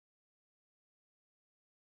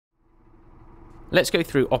Let's go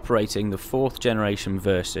through operating the 4th generation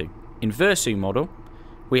Versu. In Versu model,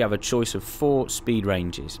 we have a choice of 4 speed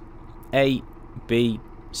ranges: A, B,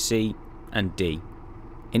 C and D.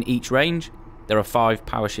 In each range, there are 5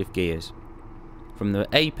 power shift gears. From the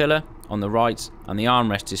A pillar on the right and the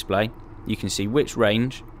armrest display, you can see which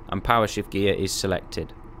range and power shift gear is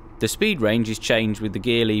selected. The speed range is changed with the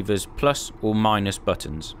gear lever's plus or minus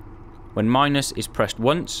buttons. When minus is pressed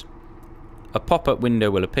once, a pop-up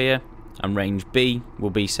window will appear and range B will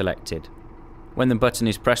be selected. When the button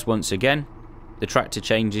is pressed once again, the tractor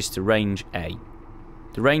changes to range A.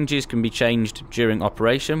 The ranges can be changed during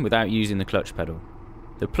operation without using the clutch pedal.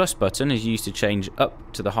 The plus button is used to change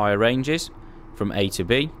up to the higher ranges from A to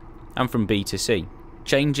B and from B to C.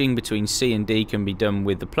 Changing between C and D can be done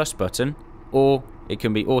with the plus button, or it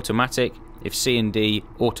can be automatic if C and D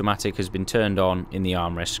automatic has been turned on in the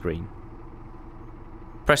armrest screen.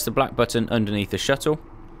 Press the black button underneath the shuttle,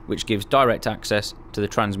 which gives direct access to the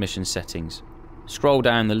transmission settings. Scroll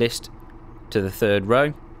down the list to the 3rd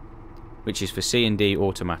row, which is for C and D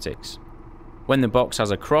automatics. When the box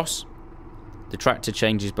has a cross, the tractor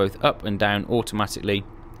changes both up and down automatically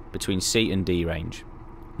between C and D range.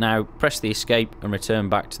 Now press the escape and return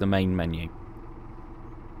back to the main menu.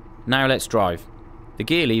 Now let's drive. The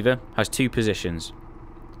gear lever has 2 positions.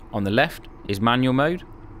 On the left is manual mode,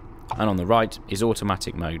 and on the right is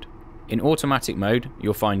automatic mode. In automatic mode,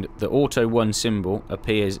 you'll find the Auto 1 symbol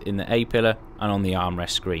appears in the A pillar and on the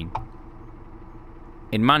armrest screen.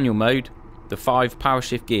 In manual mode, the 5 power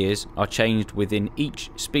shift gears are changed within each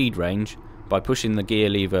speed range by pushing the gear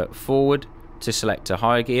lever forward to select a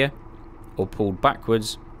higher gear, or pulled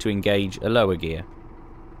backwards to engage a lower gear.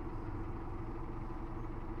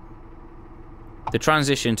 The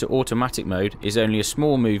transition to automatic mode is only a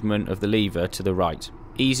small movement of the lever to the right,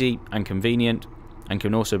 easy and convenient, and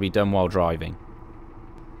can also be done while driving.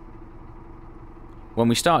 When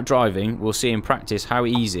we start driving, we'll see in practice how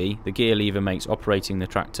easy the gear lever makes operating the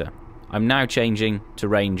tractor. I'm now changing to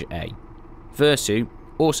range A. Versu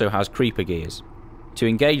also has creeper gears. To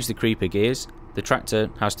engage the creeper gears, the tractor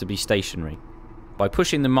has to be stationary. By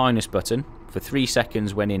pushing the minus button for 3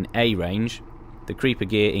 seconds when in A range, the creeper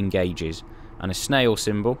gear engages and a snail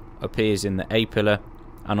symbol appears in the A pillar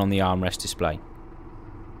and on the armrest display.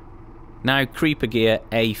 Now creeper gear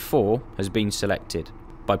A4 has been selected.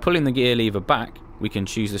 By pulling the gear lever back, we can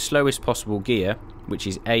choose the slowest possible gear, which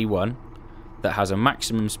is A1, that has a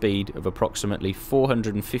maximum speed of approximately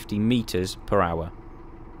 450 meters per hour.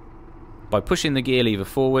 By pushing the gear lever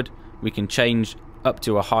forward, we can change up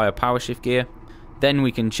to a higher power shift gear. Then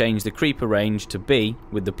we can change the creeper range to B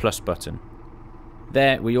with the plus button.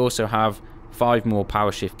 There we also have 5 more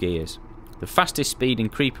power shift gears. The fastest speed in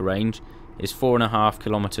creeper range is 4.5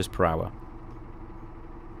 kilometers per hour.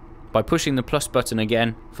 By pushing the plus button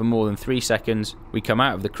again for more than 3 seconds, we come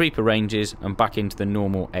out of the creeper ranges and back into the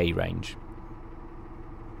normal A range.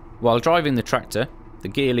 While driving the tractor, the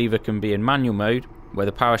gear lever can be in manual mode, where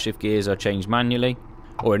the power shift gears are changed manually,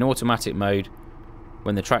 or in automatic mode,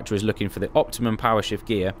 when the tractor is looking for the optimum power shift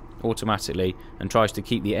gear automatically and tries to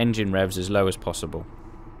keep the engine revs as low as possible.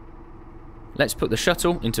 Let's put the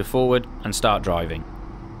shuttle into forward and start driving.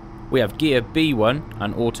 We have gear B1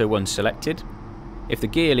 and Auto 1 selected. If the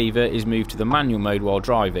gear lever is moved to the manual mode while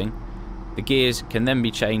driving, the gears can then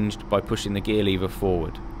be changed by pushing the gear lever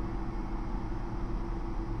forward.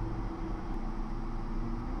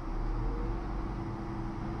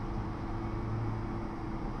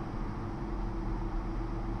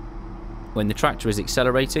 When the tractor is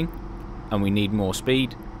accelerating and we need more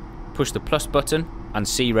speed, push the plus button and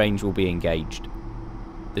C range will be engaged.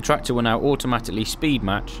 The tractor will now automatically speed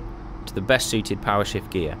match to the best suited power shift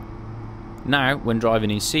gear. Now, when driving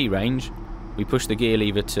in C range, we push the gear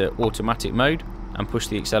lever to automatic mode and push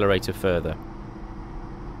the accelerator further.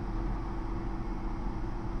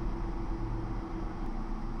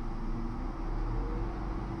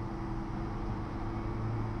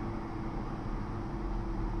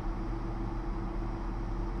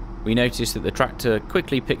 We notice that the tractor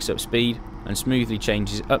quickly picks up speed and smoothly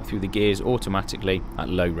changes up through the gears automatically at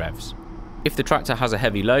low revs. If the tractor has a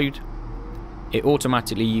heavy load, it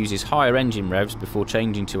automatically uses higher engine revs before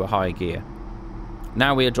changing to a higher gear.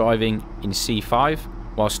 Now we are driving in C5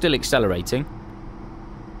 while still accelerating.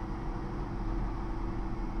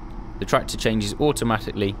 The tractor changes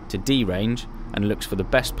automatically to D range and looks for the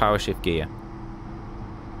best power shift gear.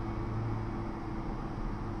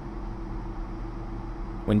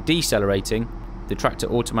 When decelerating, the tractor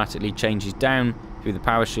automatically changes down through the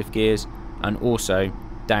power shift gears and also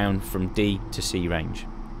down from D to C range.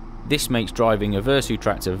 This makes driving a Versu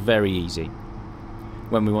tractor very easy.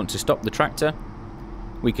 When we want to stop the tractor,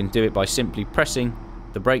 we can do it by simply pressing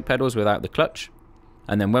the brake pedals without the clutch,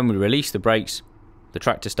 and then when we release the brakes, the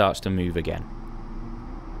tractor starts to move again.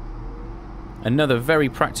 Another very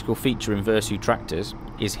practical feature in Versu tractors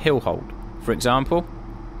is Hillhold. For example,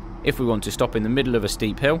 if we want to stop in the middle of a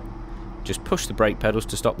steep hill, just push the brake pedals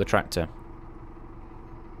to stop the tractor.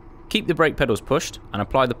 Keep the brake pedals pushed and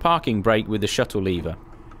apply the parking brake with the shuttle lever.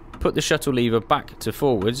 Put the shuttle lever back to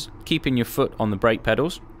forwards, keeping your foot on the brake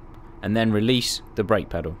pedals, and then release the brake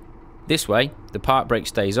pedal. This way, the park brake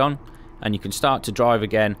stays on and you can start to drive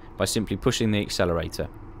again by simply pushing the accelerator.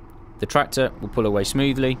 The tractor will pull away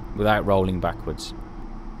smoothly without rolling backwards.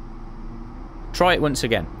 Try it once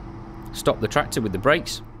again. Stop the tractor with the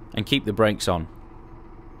brakes and keep the brakes on.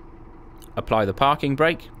 Apply the parking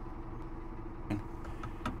brake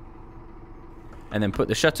and then put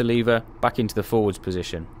the shutter lever back into the forwards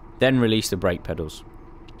position. Then release the brake pedals.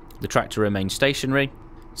 The tractor remains stationary,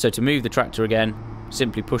 so to move the tractor again,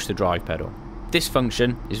 simply push the drive pedal. This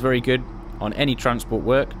function is very good on any transport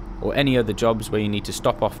work or any other jobs where you need to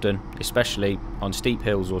stop often, especially on steep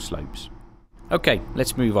hills or slopes. Okay,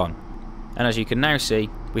 let's move on. And as you can now see,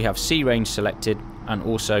 we have C range selected and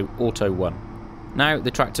also Auto 1. Now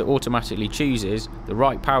the tractor automatically chooses the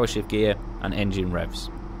right power shift gear and engine revs.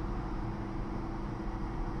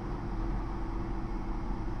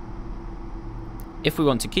 If we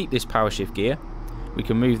want to keep this power shift gear, we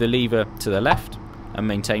can move the lever to the left and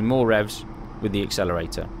maintain more revs with the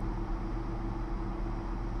accelerator.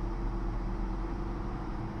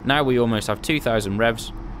 Now we almost have 2000 revs,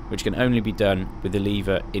 which can only be done with the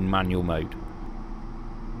lever in manual mode.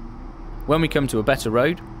 When we come to a better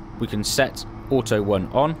road, we can set Auto 1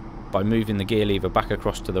 on by moving the gear lever back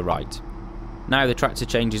across to the right. Now the tractor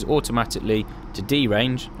changes automatically to D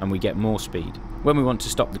range and we get more speed. When we want to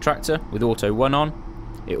stop the tractor with Auto 1 on,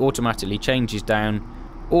 it automatically changes down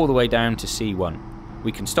all the way down to C1.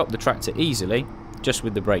 We can stop the tractor easily just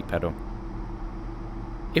with the brake pedal.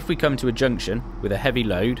 If we come to a junction with a heavy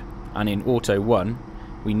load and in Auto 1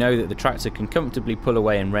 we know that the tractor can comfortably pull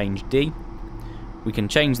away in range D, we can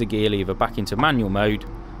change the gear lever back into manual mode.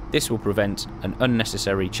 This will prevent an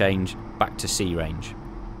unnecessary change back to C range.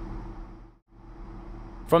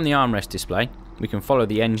 From the armrest display we can follow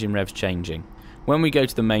the engine revs changing. When we go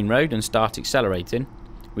to the main road and start accelerating,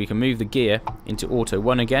 we can move the gear into Auto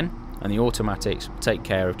 1 again and the automatics will take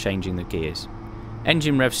care of changing the gears.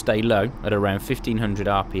 Engine revs stay low at around 1500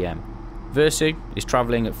 RPM. Versu is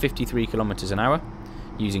travelling at 53 km an hour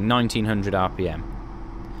using 1900 RPM.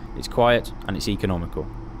 It's quiet and it's economical.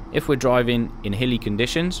 If we're driving in hilly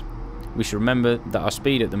conditions, we should remember that our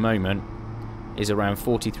speed at the moment is around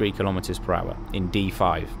 43 km per hour in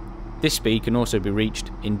D5. This speed can also be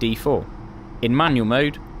reached in D4. In manual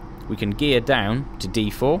mode, we can gear down to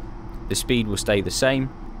D4, the speed will stay the same,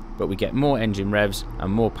 but we get more engine revs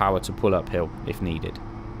and more power to pull uphill if needed.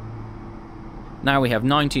 Now we have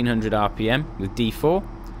 1900 RPM with D4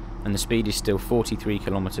 and the speed is still 43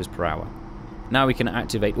 km per hour. Now we can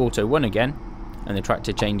activate Auto 1 again and the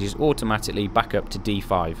tractor changes automatically back up to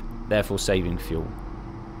D5, therefore saving fuel.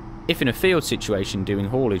 If in a field situation doing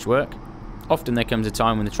haulage work, often there comes a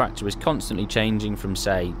time when the tractor is constantly changing from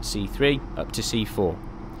say C3 up to C4,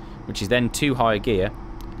 which is then too high a gear,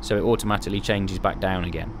 so it automatically changes back down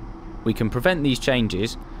again. We can prevent these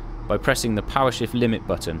changes by pressing the power shift limit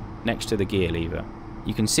button next to the gear lever.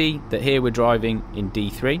 You can see that here we're driving in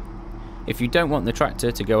D3. If you don't want the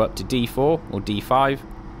tractor to go up to D4 or D5,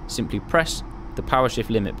 simply press the power shift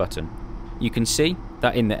limit button. You can see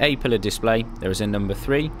that in the A pillar display there is a number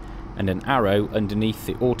 3 and an arrow underneath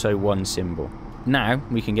the Auto 1 symbol. Now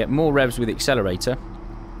we can get more revs with the accelerator,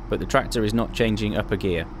 but the tractor is not changing up a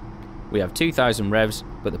gear. We have 2000 revs,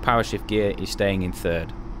 but the power shift gear is staying in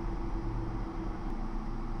third.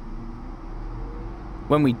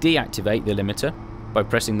 When we deactivate the limiter by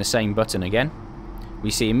pressing the same button again,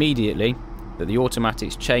 we see immediately that the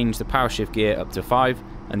automatics change the power shift gear up to 5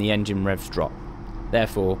 and the engine revs drop,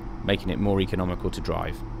 therefore making it more economical to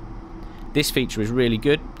drive. This feature is really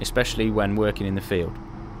good, especially when working in the field.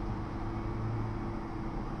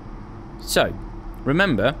 So,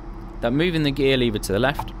 remember that moving the gear lever to the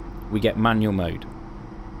left, we get manual mode.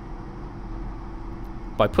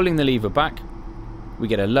 By pulling the lever back, we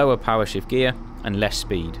get a lower power shift gear and less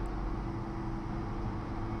speed.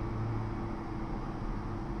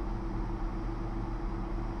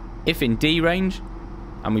 If in D range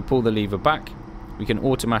and we pull the lever back, we can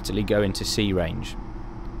automatically go into C range.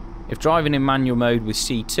 If driving in manual mode with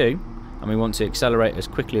C2 and we want to accelerate as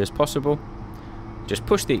quickly as possible, just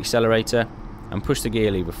push the accelerator and push the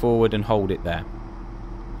gear lever forward and hold it there.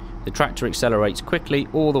 The tractor accelerates quickly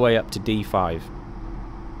all the way up to D5.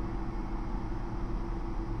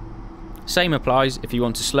 Same applies if you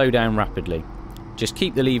want to slow down rapidly. Just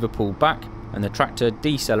keep the lever pulled back and the tractor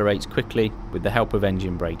decelerates quickly with the help of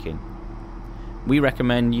engine braking. We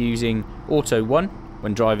recommend using Auto 1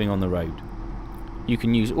 when driving on the road. You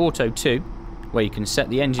can use Auto 2 where you can set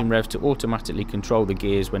the engine rev to automatically control the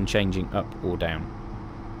gears when changing up or down.